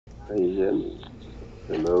Can you hear me?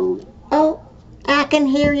 Hello. Oh, I can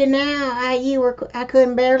hear you now. I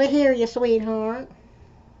couldn't barely hear you, sweetheart.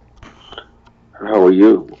 How are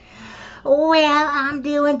you? Well, I'm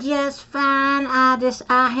doing just fine. I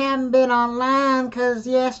haven't been online 'cause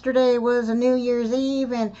yesterday was a New Year's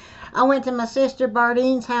Eve and I went to my sister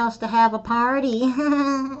Bardine's house to have a party.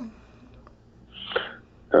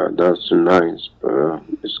 That's so nice.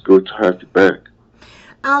 It's good to have you back.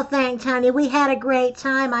 Oh, thanks, honey. We had a great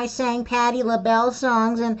time. I sang Patti LaBelle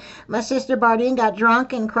songs, and my sister Bardine got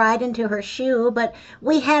drunk and cried into her shoe. But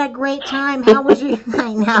we had a great time. How was your?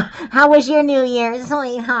 I know. How was your New Year's,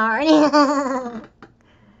 sweetheart?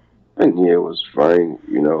 And yeah, it was fine,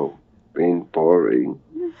 being boring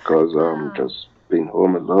because Oh, just being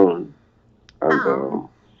home alone. And oh,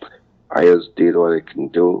 I just did what I can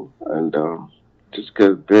do and just get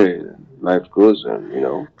to bed. Life goes on.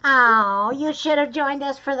 oh! You should have joined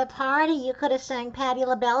us for the party. You could have sang Patti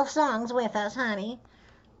LaBelle songs with us, honey.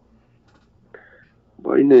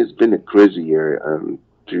 But it's been a crazy year and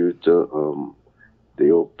due to the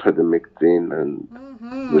whole pandemic thing and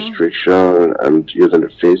Mm-hmm. restriction and using a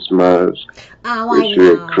face mask. Oh, I It's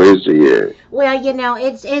really know. crazy year. Well,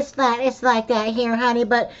 it's like that here, honey.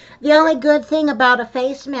 But the only good thing about a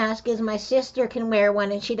face mask is my sister can wear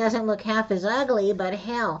one and she doesn't look half as ugly. But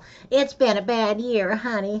hell, it's been a bad year,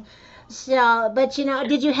 honey. So, but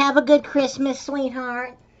did you have a good Christmas,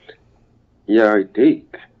 sweetheart? Yeah, I did.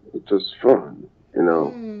 It was fun.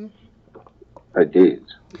 Mm. I did.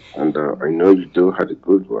 And I know you do had a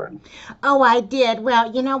good one. Oh, I did.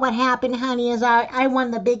 Well, you know what happened, honey, is I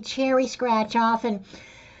won the big cherry scratch off and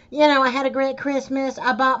I had a great Christmas.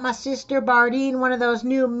 I bought my sister Bardine one of those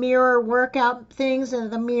new mirror workout things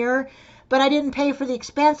and the mirror, but I didn't pay for the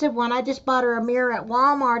expensive one. I just bought her a mirror at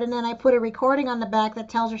Walmart and then I put a recording on the back that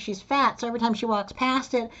tells her she's fat. So every time she walks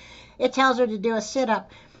past it, it tells her to do a sit up.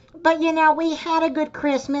 But we had a good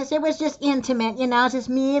Christmas. It was just intimate, it's just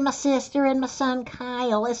me and my sister and my son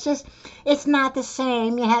Kyle. It's not the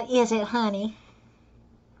same, yeah, is it, honey?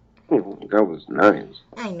 That was nice.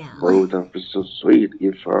 I But it know. would have been so sweet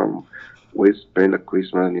if we spend a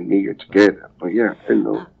Christmas and a New Year together. But yeah, I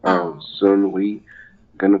know. Oh. Soon we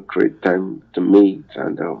gonna create time to meet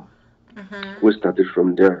and Uh-huh. we started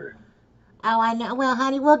from there. Oh, I know. Well,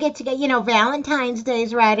 honey, we'll get together. Valentine's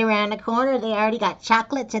Day's right around the corner. They already got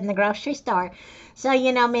chocolates in the grocery store. So,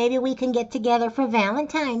 maybe we can get together for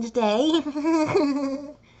Valentine's Day.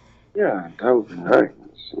 Yeah, that would be nice.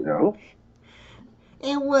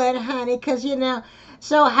 It would, honey, 'cause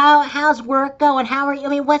so how's work going? How are you? I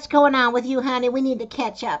mean, what's going on with you, honey? We need to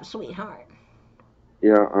catch up, sweetheart.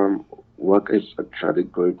 Yeah, work is actually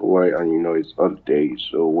going away and it's holiday,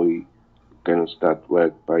 so we gonna start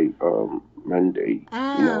work by Monday.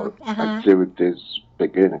 Oh, uh-huh. Activities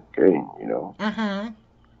begin again. Uh-huh.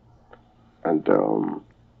 And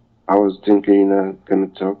I was thinking gonna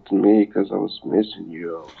talk to me because I was missing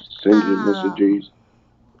you. I was sending you Oh. messages,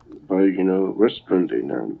 but responding,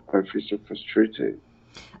 and I feel so frustrated.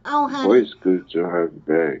 Oh, But honey. it's good to have you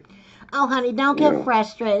back. Oh, honey, don't You get know,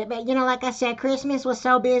 frustrated. But like I said, Christmas was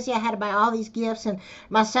so busy. I had to buy all these gifts, and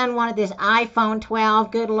my son wanted this iPhone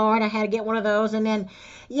 12. Good Lord, I had to get one of those. And then,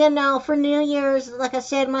 for New Year's, like I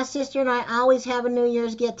said, my sister and I always have a New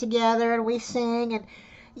Year's get together, and we sing, and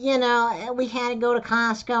we had to go to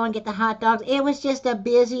Costco and get the hot dogs. It was just a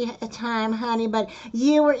busy time, honey. But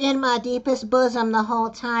you were in my deepest bosom the whole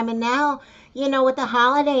time, and now. With the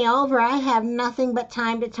holiday over, I have nothing but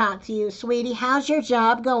time to talk to you, sweetie. How's your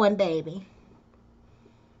job going, baby?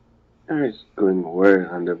 it's going well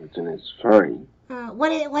and everything is fine.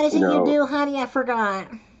 What is You it you know, do, honey? I forgot.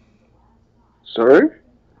 sorry,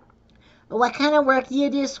 What kind of work do you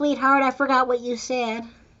do, sweetheart? I forgot what you said.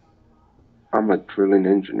 I'm a drilling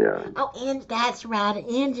engineer. Oh, that's right, an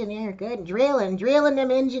engineer. Good, drilling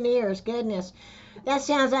them engineers. Goodness, that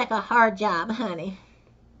sounds like a hard job, honey.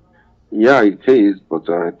 Yeah, it is, but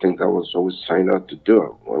I think I was always signed out to do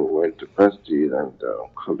it when we went to university and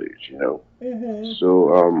college. Mhm.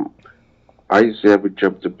 So I say every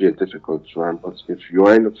job to be a difficult one, but if you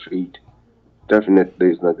are in the field, definitely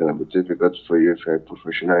it's not going to be difficult for you if you're a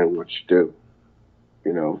professional in what you do.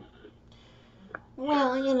 You know.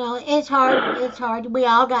 Well, it's hard. It's hard. We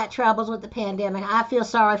all got troubles with the pandemic. I feel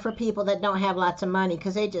sorry for people that don't have lots of money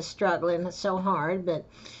because they just struggling. It's so hard, but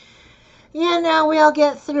we'll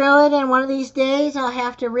get through it. And one of these days, I'll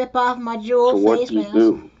have to rip off my jewel So what face do you mask.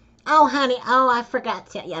 do? Oh, honey. Oh, I forgot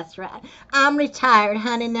to. That's right. I'm retired,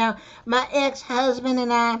 honey. Now, my ex-husband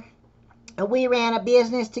and we ran a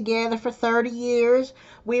business together for 30 years.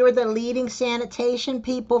 We were the leading sanitation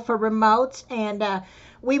people for remotes, and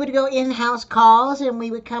we would go in-house calls, and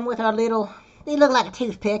we would come with our little They look like a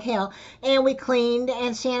toothpick, hell. And we cleaned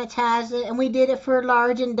and sanitized it, and we did it for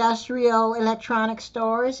large industrial electronic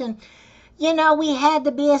stores. And we had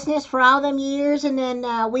the business for all them years, and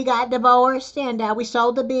then we got divorced, and we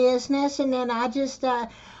sold the business, and then I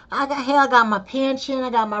got my pension, I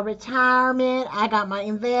got my retirement, I got my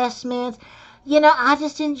investments. I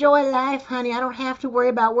just enjoy life, honey. I don't have to worry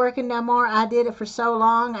about working no more. I did it for so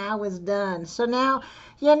long, I was done. So now,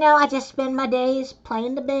 I just spend my days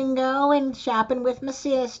playing the bingo and shopping with my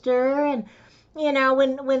sister. And,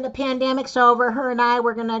 when the pandemic's over, her and I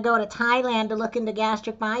were going to go to Thailand to look into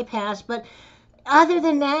gastric bypass. But other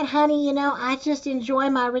than that, honey, I just enjoy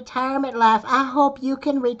my retirement life. I hope you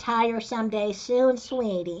can retire someday soon,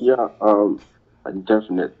 sweetie. Yeah, I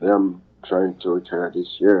definitely I'm trying to retire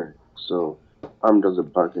this year. So I'm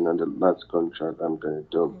just backing on the last contract I'm gonna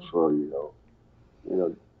do before, you know,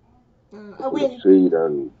 taking a When, feed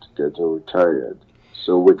and getting retired.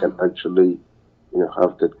 So we can oh, actually,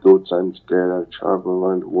 have that good time together, travel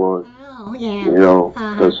around the world, oh, yeah.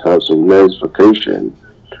 Uh-huh. just have some nice vacation.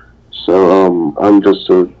 So I'm just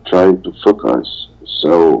trying to focus.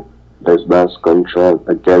 So this last contract,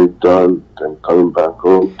 I get it done, then coming back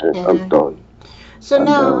home, then I'm Uh-huh. done. So And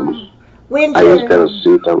now, when's I just your gotta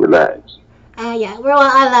sit and relax. yeah, well,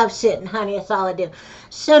 I love sitting, honey. That's all I do.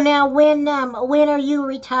 So now, when are you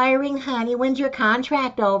retiring, honey? When's your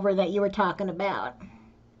contract over that you were talking about?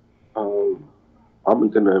 Um, I'm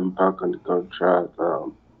gonna embark on the contract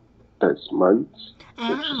this month,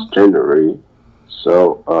 which is Oh, January.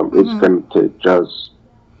 So it's mm-hmm. gonna take just,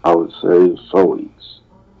 I would say, 4 weeks.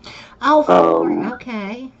 Oh, four. Um,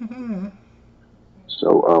 Okay. Mm-hmm.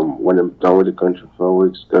 so when I'm done with the contract, 4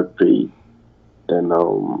 weeks got paid, then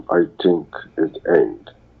I think it end.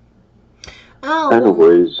 Oh, well.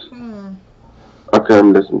 Anyways, Hmm. okay,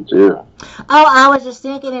 I'm listening to you. Oh, I was just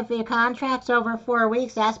thinking if your contract's over 4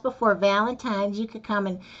 weeks, that's before Valentine's. You could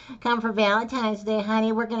come for Valentine's Day,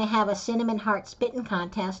 honey. We're gonna have a cinnamon heart spitting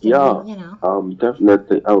contest, and Yeah,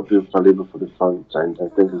 definitely I'll be available for the Valentine's. I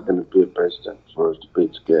think it's gonna be a best time for us to be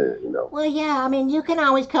together. Well, yeah. I mean, you can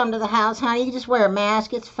always come to the house, honey. You can just wear a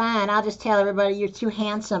mask. It's fine. I'll just tell everybody you're too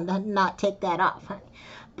handsome to not take that off, honey.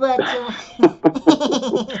 But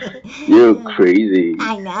You're crazy.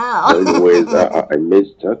 I So, anyways, know. I miss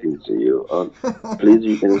talking to you. Please,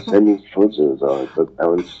 you can send me photos. But I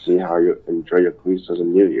want to see how you enjoy your Christmas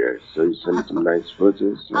and New Year. So you send me some nice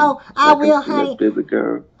photos, Oh, so I I can will, see my honey. baby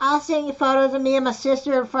girl. I'll send you photos of me and my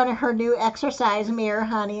sister in front of her new exercise mirror,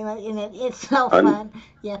 honey. And it's so And fun.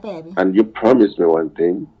 Yeah, baby. and you promise me one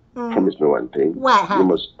thing. Mm. Promise me one thing. What, You honey?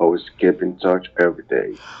 must always keep in touch every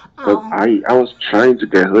day. Because Oh, I was trying to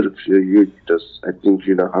get hold of you. You just, I think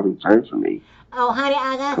you're not having time for me. oh, honey,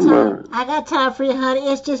 I got Come time. on. I got time for you, honey.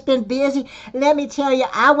 It's just been busy. Let me tell you,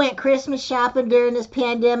 I went Christmas shopping during this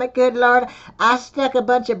pandemic. Good Lord, I stuck a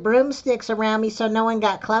bunch of broomsticks around me so no one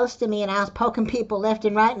got close to me, and I was poking people left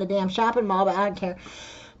and right in the damn shopping mall. But I don't care.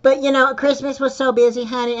 But Christmas was so busy,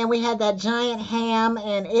 honey, and we had that giant ham,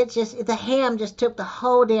 and the ham just took the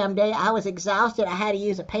whole damn day. I was exhausted. I had to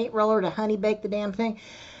use a paint roller to honey bake the damn thing.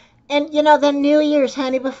 And then New Year's,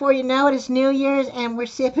 honey, before you know it, it's New Year's, and we're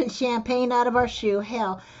sipping champagne out of our shoe.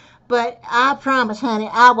 Hell, but I promise, honey,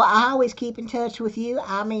 I will always keep in touch with you.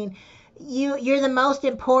 I mean, you're the most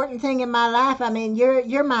important thing in my life. I mean,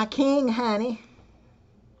 you're my king, honey.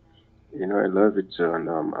 I love it too, and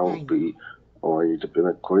I know. I want you to be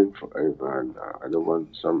my queen forever, and I don't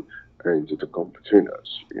want some anything to come between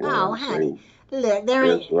us. You know what Oh, I'm honey, saying? look, I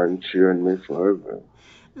just want you and me forever.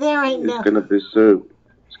 there ain't It's no. gonna be so,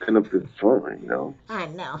 it's gonna be fun. I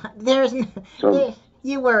know. There's no, Some there.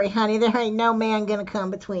 You worry, honey. There ain't no man gonna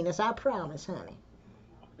come between us. I promise, honey.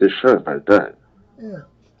 they're sure about that. Mm.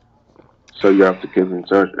 So you have to keep in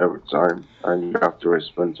touch every time, and you have to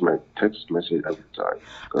respond to my text message every time.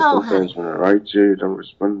 Because Oh, sometimes honey. when I write you, you don't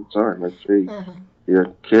respond in time. I feel Uh-huh. you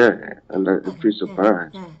don't care, and I feel so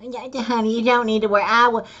bad. Yeah, honey, you don't need to worry. I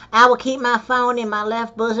will keep my phone in my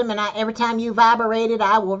left bosom, and every time you vibrate it,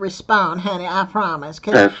 I will respond, honey. I promise.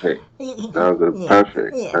 Cause Perfect. Now good, yeah,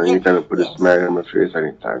 perfect. yeah, And yeah, you're gonna put a yes. smile on my face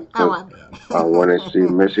anytime. Oh, Because when I see a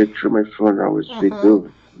message through my phone, I always feel uh-huh.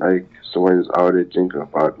 good. Like someone's out there thinking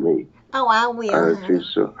about me. Oh, I will, And I feel honey.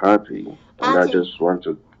 so happy. And I'll I tell, just want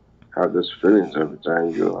to have those feelings every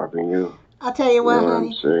time you're having you. I'll tell you You know what, what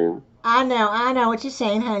I'm honey. saying? I know what you're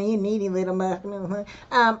saying, honey. You needy little muffin.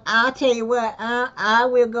 I'll tell you what. I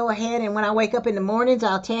will go ahead, and when I wake up in the mornings,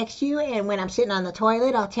 I'll text you, and when I'm sitting on the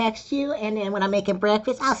toilet, I'll text you, and then when I'm making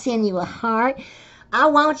breakfast, I'll send you a heart. I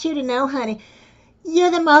want you to know, honey,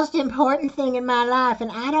 you're the most important thing in my life,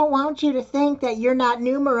 and I don't want you to think that you're not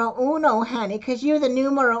numero uno, honey, 'cause you're the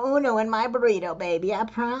numero uno in my burrito, baby. I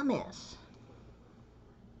promise.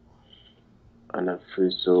 and I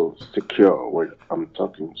feel so secure when I'm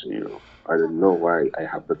talking to you. I don't know why I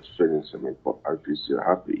have that feeling in me, but I feel so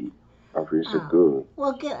happy. I feel so Oh, good,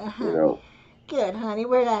 well, good, you honey. know. Good, honey.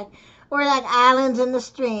 We're like islands in the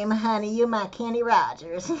stream, honey. You my Kenny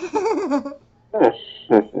Rogers. That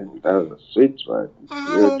was a sweet one.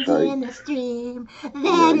 You Islands try, in the stream,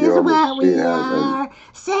 you know, that you're is almost what we sweetheart, and are.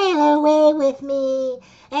 Sail away with me,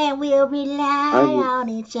 and we'll rely I'm, on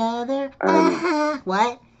each other. I'm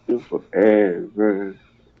What? you forever.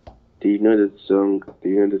 Do you know the song? Do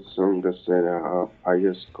you know the song that said, "I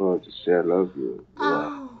just called to say I love you," you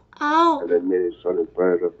know, Oh, oh, and I made it from the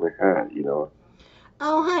bottom of my heart, you know.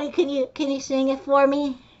 oh, honey, can you sing it for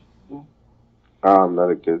me? I'm not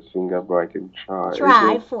a good singer, but I can try. It's Try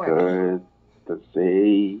just for me. good to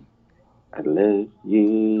say I love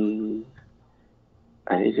you.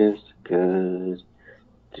 I just good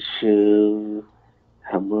to show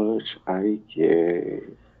how much I care.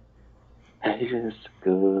 I just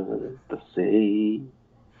good to say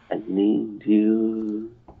I need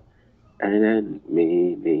you, and I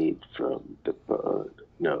mean it from the bottom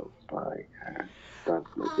of my heart. That's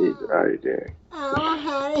my baby Oh, right there. oh,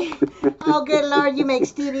 honey. Oh, good Lord, you make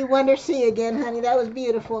Stevie Wonder see again, honey. That was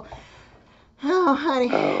beautiful. Oh,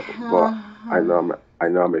 honey. But I Uh, know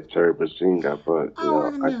I'm a terrible singer, but you oh,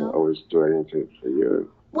 know I I can know. always do anything for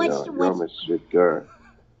you. You What's know you're what's my sweet girl.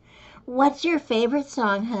 what's your favorite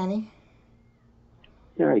song, honey?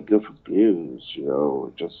 Yeah, I go for blues. You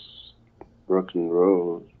know, just rock and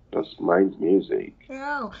roll, just mind music,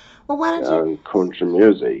 Oh, well, why don't you? and country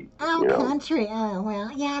music. Oh, You know, country. Oh,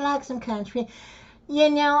 well, yeah, I like some country. You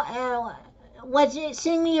know,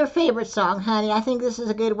 sing me your favorite song, honey. I think this is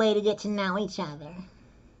a good way to get to know each other.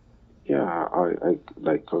 yeah, I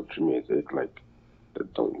like country music, like the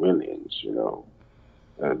Don Williams. You know,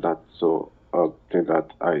 that's so a thing that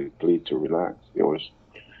I play to relax. It always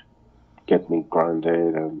get me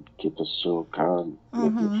grounded and keep us so calm,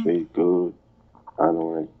 make me Mm-hmm. feel good. And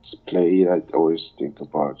when I play, I always think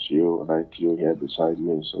about you, like you here beside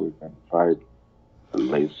me, so we can vibe and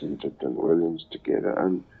listen to Don Williams together.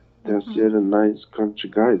 And there's the Mm-hmm. other nice country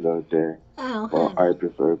guys out there, Oh, but I honey.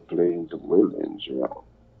 prefer playing Don Williams, you know,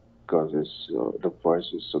 because it's the voice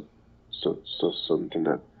is so something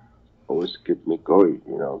that always keep me going,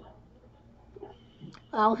 you know.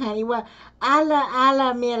 Oh, honey. Well, I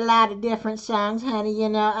love me a lot of different songs, honey. You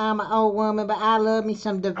know, I'm an old woman, but I love me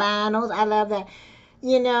some Divinyls. I love that.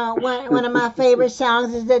 You know, one of my favorite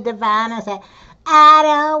songs is the Divinyls. I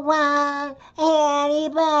don't want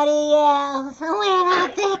anybody else when I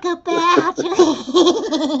think about you.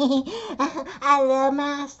 I love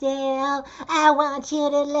myself. I want you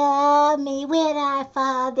to love me when I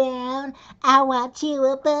fall down. I want you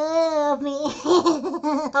above me.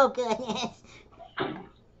 Oh, goodness.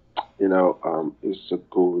 It's so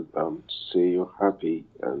good to see you happy,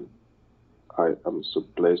 and I am so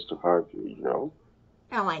blessed to have you, you know.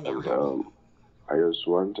 Oh, I know, And honey. I just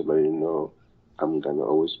want to let you know I'm gonna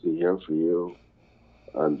always be here for you,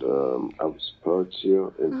 and I will support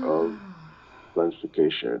you in all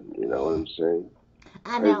planification. You know what I'm saying?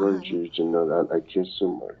 I I know, want honey. you to know that I care so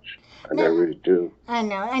much, and I No, really do. I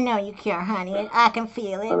know you care, honey. I can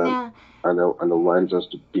feel it And now. I want us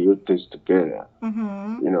to build this together.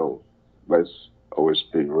 Mhm. You know, let's always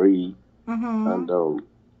be real and Mhm.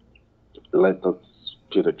 let us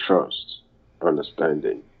build a trust,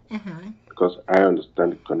 understanding. Uh huh. Because I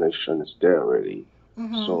understand the connection is there already.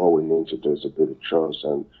 So Mhm. all we need to do is a bit of trust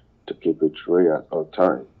and to keep it real at all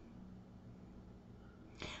time.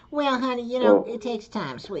 Well, honey, Well, it takes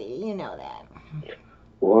time, sweetie. You know that.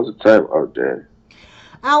 what's the time out there?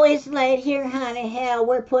 Oh, it's late here, honey. Hell,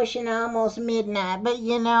 we're pushing almost midnight. But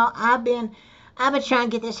I've been trying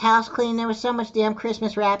to get this house clean. There was so much damn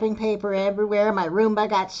Christmas wrapping paper everywhere. My Roomba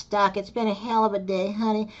got stuck. It's been a hell of a day,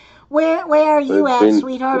 honey. Where are So you at,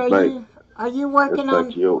 sweetheart? it's like, Are you working it's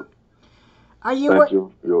like on? you, Are it's you like work?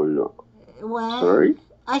 you, What? sorry?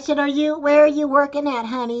 I said, where are you working at,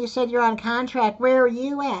 honey? You said you're on contract. Where are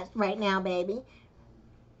you at right now, baby?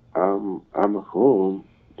 I'm home,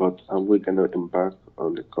 but we're gonna embark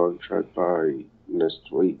on the contract by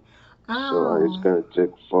next week. So it's Oh, gonna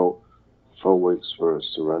take 4 weeks for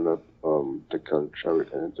us to run up the contract we're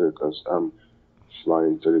gonna do because I'm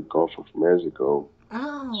flying to the Gulf of Mexico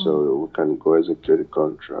oh, so we can go execute the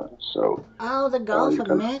contract. So oh, the Gulf you of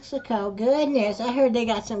can. Mexico. Goodness, I heard they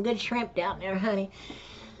got some good shrimp down there, honey.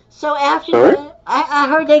 So after Sorry? I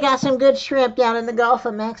heard they got some good shrimp down in the Gulf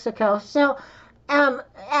of Mexico. So,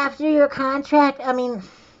 after your contract, I mean,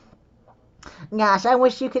 gosh, I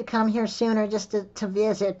wish you could come here sooner just to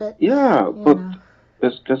visit, but Yeah, you but know,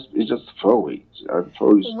 it's just 4 weeks. And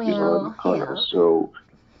 4 weeks is around the well, corner. hell, So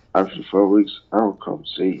After 4 weeks, I'll come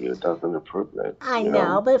see you. That's not a problem. I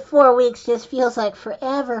know, but 4 weeks just feels like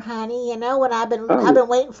forever, honey. You know what I've Um, been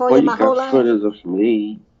waiting for well, you you my whole got life. photos of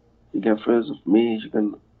me. You got photos of me. You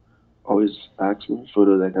can always ask me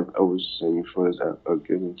photos. I can always send you photos at a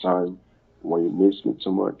given time. When you miss me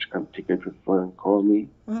too much, you can pick up your phone and call me.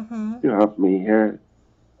 Mhm. You have me here.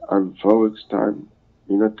 And 4 weeks time,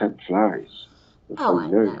 time flies. Oh, Before you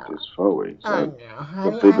I know it, know. it's 4 weeks, I and know,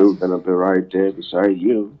 your honey. baby gonna be right there beside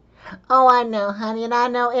you. Oh, I know, honey, and I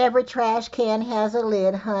know every trash can has a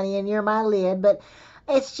lid, honey, and you're my lid. But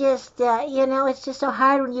it's just, it's just so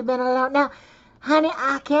hard when you've been alone. Now, honey,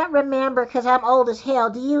 I can't remember because I'm old as hell.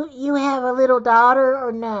 Do you have a little daughter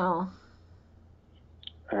or no?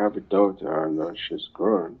 I have a daughter, and she's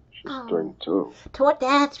grown. She's Oh, 22. to what?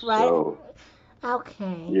 That's right. So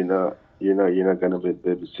Okay. you're not gonna be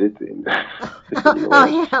babysitting. You know what Oh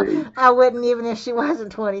I'm yeah, saying? I wouldn't even if she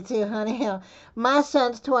wasn't 22, honey. Hell, my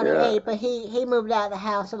son's Yeah. 28, but he moved out of the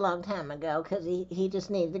house a long time ago because he just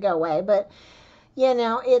needed to go away. But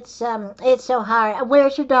it's so hard.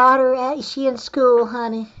 Where's your daughter at? Is she in school,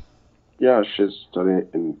 honey? Yeah, she's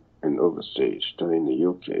studying in overseas, studying in the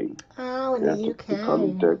UK. Oh, in the Yeah, to become a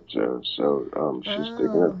UK. doctor. So she's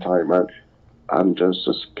taking her Oh, time, and I'm just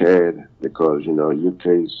so scared because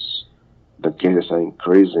UK's the cases are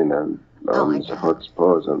increasing, and oh, I it's a know. hot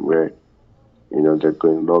spot, and where they're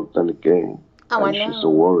going lockdown again. Oh, I And she's so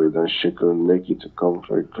know. worried that she couldn't make it to come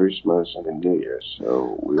for Christmas and the New Year.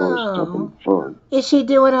 So we always talk on Oh, the phone. is she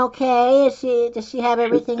doing okay? Does she have She's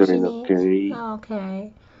everything she doing needs? okay.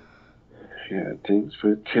 Okay. Yeah, thanks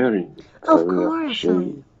for caring. I Of really course, honey.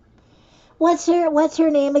 appreciate. What's her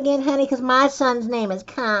name again, honey? Because my son's name is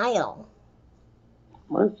Kyle.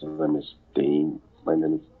 My son's name is Dean. My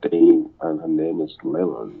name is Dean, and her name is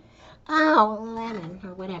Lemon. Oh, Lemon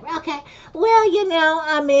or whatever. Okay.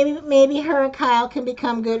 Well, maybe her and Kyle can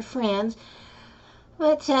become good friends.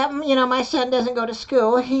 But my son doesn't go to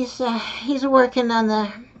school. He's working on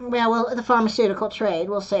the pharmaceutical trade.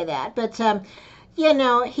 We'll say that. But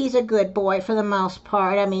he's a good boy for the most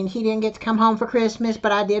part. I mean, he didn't get to come home for Christmas,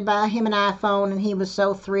 but I did buy him an iPhone, and he was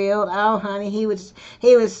so thrilled. Oh, honey, he was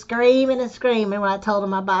screaming and screaming when I told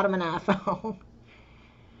him I bought him an iPhone.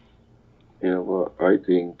 Well, I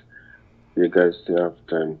think you guys still have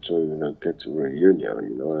time to, get to reunion.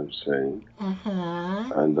 You know what I'm saying? Uh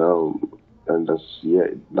huh. And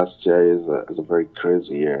last year is a very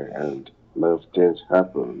crazy year, and a lot of things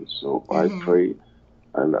happen. So Uh I huh. pray,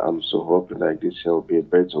 and I'm so hoping like this year will be a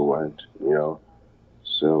better one.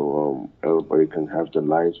 So everybody can have their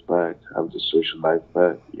lives back, have the social life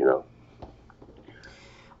back.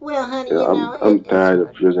 Well, honey, I'm it's tired of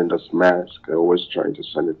hard. using this mask. Always trying to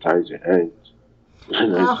sanitize your hands.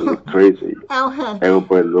 It's really Oh, crazy. oh, honey.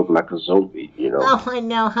 Everybody look like a zombie. Oh, I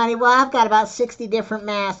know, honey. Well, I've got about 60 different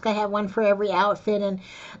masks. I have one for every outfit, and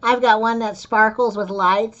I've got one that sparkles with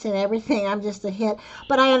lights and everything. I'm just a hit.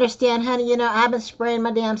 But I understand, honey. I've been spraying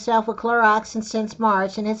my damn self with Clorox since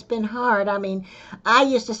March, and it's been hard. I mean, I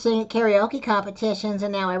used to sing at karaoke competitions,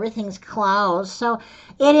 and now everything's closed. So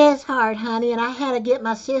it is hard, honey. And I had to get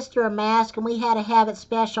my sister a mask, and we had to have it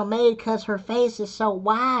special made because her face is so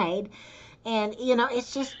wide. And,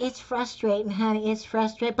 it's frustrating, honey. It's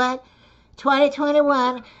frustrating. But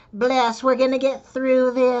 2021, bless. We're going to get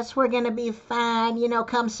through this. We're going to be fine.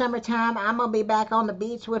 Come summertime, I'm going to be back on the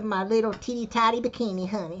beach with my little teeny tiny bikini,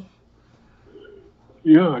 honey.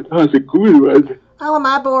 Yeah, that's a good one. Oh, am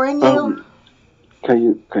I boring you? Um, can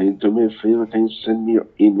you do me a favor? Can you send me your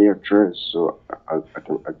email address so I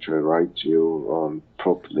can actually write to you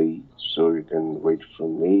properly so you can wait for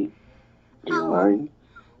me? Do you Oh, mind?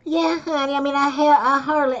 yeah, honey. I mean, I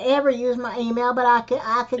hardly ever use my email, but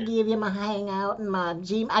I could give you my Hangout and my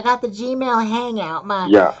G. I got the Gmail Hangout. My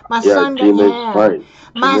Yeah, my yeah. son got Gmail's yeah. fine.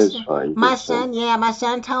 My Gmail's son, fine. You can my send. son, yeah, my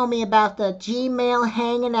son told me about the Gmail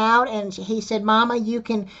hanging out, and he said, "Mama, you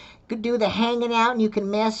can do the hanging out, and you can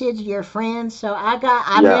message your friends." So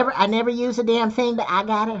Yeah. I never use a damn thing, but I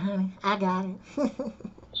got it, honey. I got it.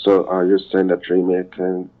 So you send that email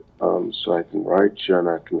can so I can write you and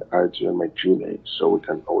I can add you on my Gmail so we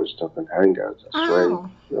can always talk and hang out. That's right.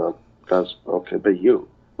 Oh. That's okay. But you.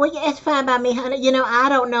 Well, yeah, it's fine by me, honey. I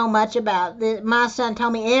don't know much about this. My son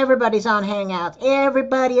told me everybody's on Hangouts.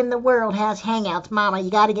 Everybody in the world has Hangouts, Mama. You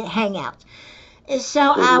got to get Hangouts. And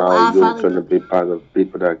so So now I you're finally. gonna be part of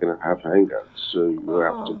people that are gonna have hangouts. So you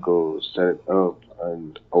have to Oh, go set it up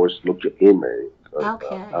and always look your email because I'm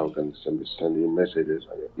okay. gonna send you messages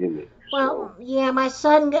on your email. So Well, yeah, my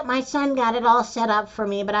son got it all set up for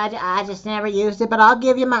me, but I just never used it. But I'll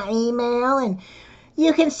give you my email, and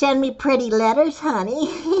you can send me pretty letters, honey.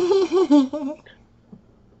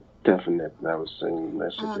 Definitely, I will send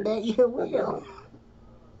I messages. bet you And will.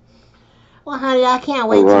 Well, honey, I can't all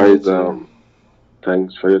wait to right. meet you.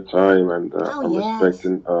 Thanks for your time, and Oh, I'm yes.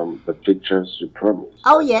 expecting the pictures you promised.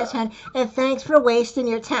 Oh, And yes, honey. And thanks for wasting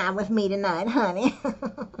your time with me tonight, honey.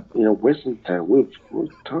 wasting time. We're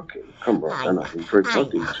talking. Come on, I and know. I enjoy I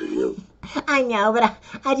talking know. to you. I know, but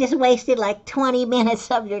I just wasted like 20 minutes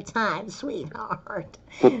of your time, sweetheart.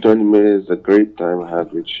 But 20 minutes is a great time I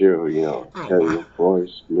had with you. I Hearing know. your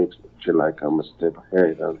voice makes me feel like I'm a step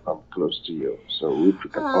ahead and I'm close to you. So if we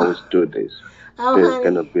can Oh, always do this, oh, there's honey.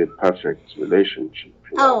 gonna be a perfect relationship.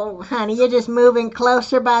 Oh, honey, you're just moving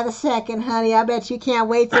closer by the second, honey. I bet you can't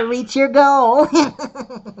wait to reach your goal.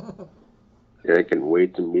 Yeah, I can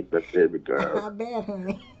wait to meet my baby girl. I bet,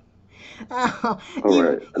 honey. Oh, All you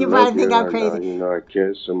right, I you love probably think you, I'm and crazy. I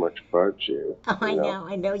care so much about you. Oh, You know,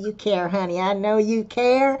 I know you care, honey. I know you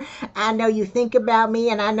care. I know you think about me,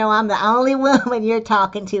 and I know I'm the only woman you're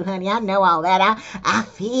talking to, honey. I know all that. I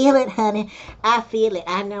feel it, honey. I feel it.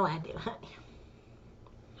 I know I do, honey.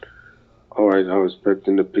 all right, I was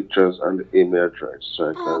expecting the pictures and the email address so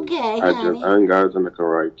I can Okay, add your honey. hang out and I can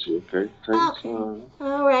write to you. Okay, thanks. Okay.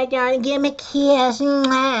 All right, darling. Give me a kiss.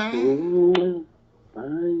 Mwah.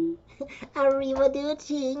 Bye.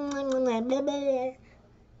 Arrivederci.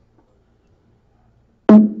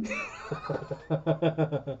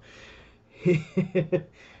 he,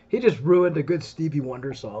 he just ruined a good Stevie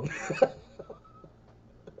Wonder song.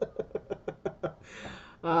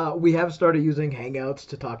 We have started using Hangouts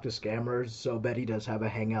to talk to scammers, so Betty does have a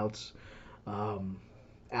Hangouts um,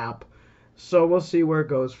 app. So we'll see where it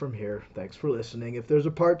goes from here. Thanks for listening. If there's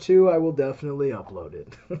a part two, I will definitely upload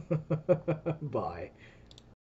it. Bye.